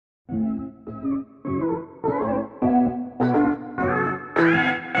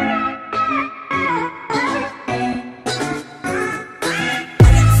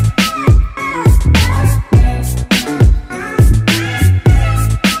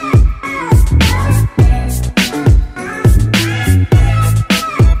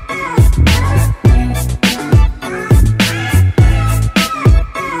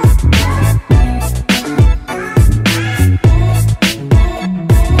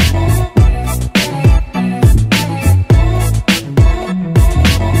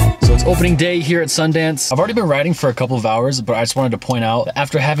Opening day here at Sundance. I've already been riding for a couple of hours, but I just wanted to point out that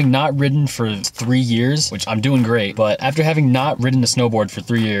after having not ridden for 3 years, which I'm doing great, but after having not ridden a snowboard for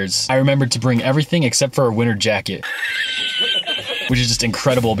 3 years, I remembered to bring everything except for a winter jacket. Which is just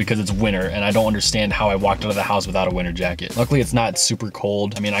incredible because it's winter and I don't understand how I walked out of the house without a winter jacket. Luckily, it's not super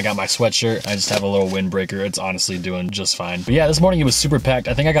cold. I mean, I got my sweatshirt. I just have a little windbreaker. It's honestly doing just fine. But yeah, this morning it was super packed.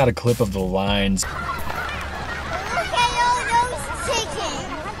 I think I got a clip of the lines.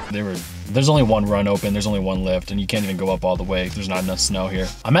 There's only one run open, there's only one lift, and you can't even go up all the way. There's not enough snow here.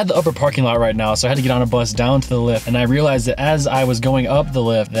 I'm at the upper parking lot right now, so I had to get on a bus down to the lift, and I realized that as I was going up the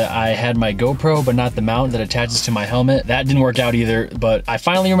lift that I had my GoPro, but not the mount that attaches to my helmet. That didn't work out either, but I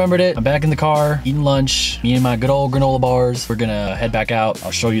finally remembered it. I'm back in the car, eating lunch, me and my good old granola bars. We're gonna head back out.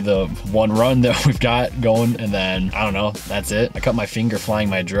 I'll show you the one run that we've got going, and then, I don't know, that's it. I cut my finger flying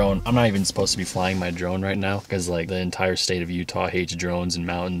my drone. I'm not even supposed to be flying my drone right now, because like the entire state of Utah hates drones and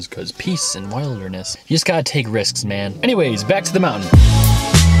mountains, because peace and wilderness. You just gotta take risks, man. Anyways, back to the mountain.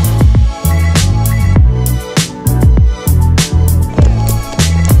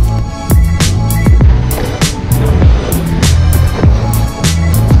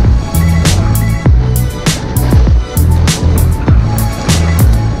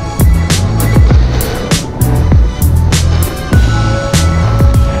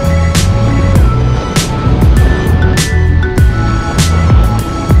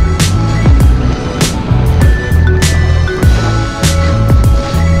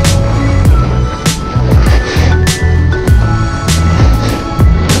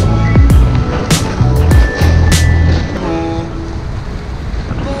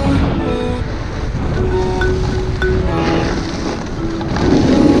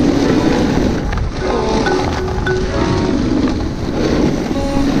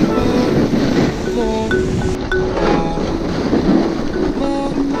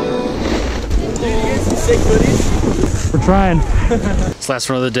 We're trying. It's last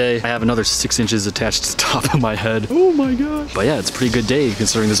run of the day. I have another 6 inches attached to the top of my head. Oh my gosh. But yeah, it's a pretty good day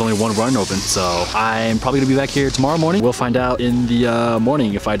considering there's only one run open. So I'm probably gonna be back here tomorrow morning. We'll find out in the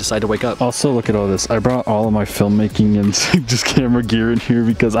morning if I decide to wake up. Also, look at all this. I brought all of my filmmaking and just camera gear in here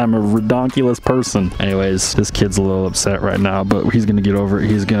because I'm a redonkulous person. Anyways, this kid's a little upset right now, but he's gonna get over it.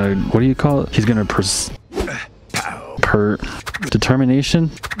 He's gonna, what do you call it? He's gonna determination,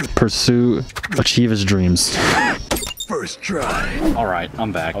 pursue, achieve his dreams. First try. All right,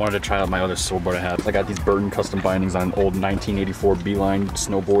 I'm back. I wanted to try out my other snowboard I have. I got these Burton custom bindings on an old 1984 Beeline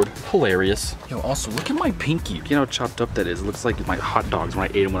snowboard. Hilarious. Yo, also look at my pinky. You know how chopped up that is? It looks like my hot dogs when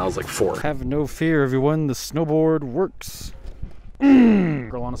I ate them when I was like 4. Have no fear, everyone. The snowboard works.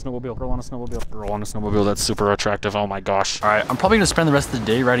 Girl on a snowmobile, girl on a snowmobile, girl on a snowmobile. That's super attractive. Oh my gosh. All right, I'm probably gonna spend the rest of the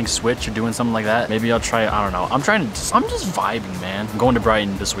day riding Switch or doing something like that. Maybe I'll try, I don't know. I'm just vibing, man. I'm going to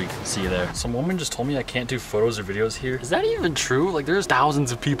Brighton this week. See you there. Some woman just told me I can't do photos or videos here. Is that even true? Like there's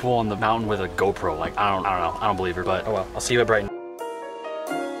thousands of people on the mountain with a GoPro. Like, I don't know. I don't believe her, but oh well. I'll see you at Brighton.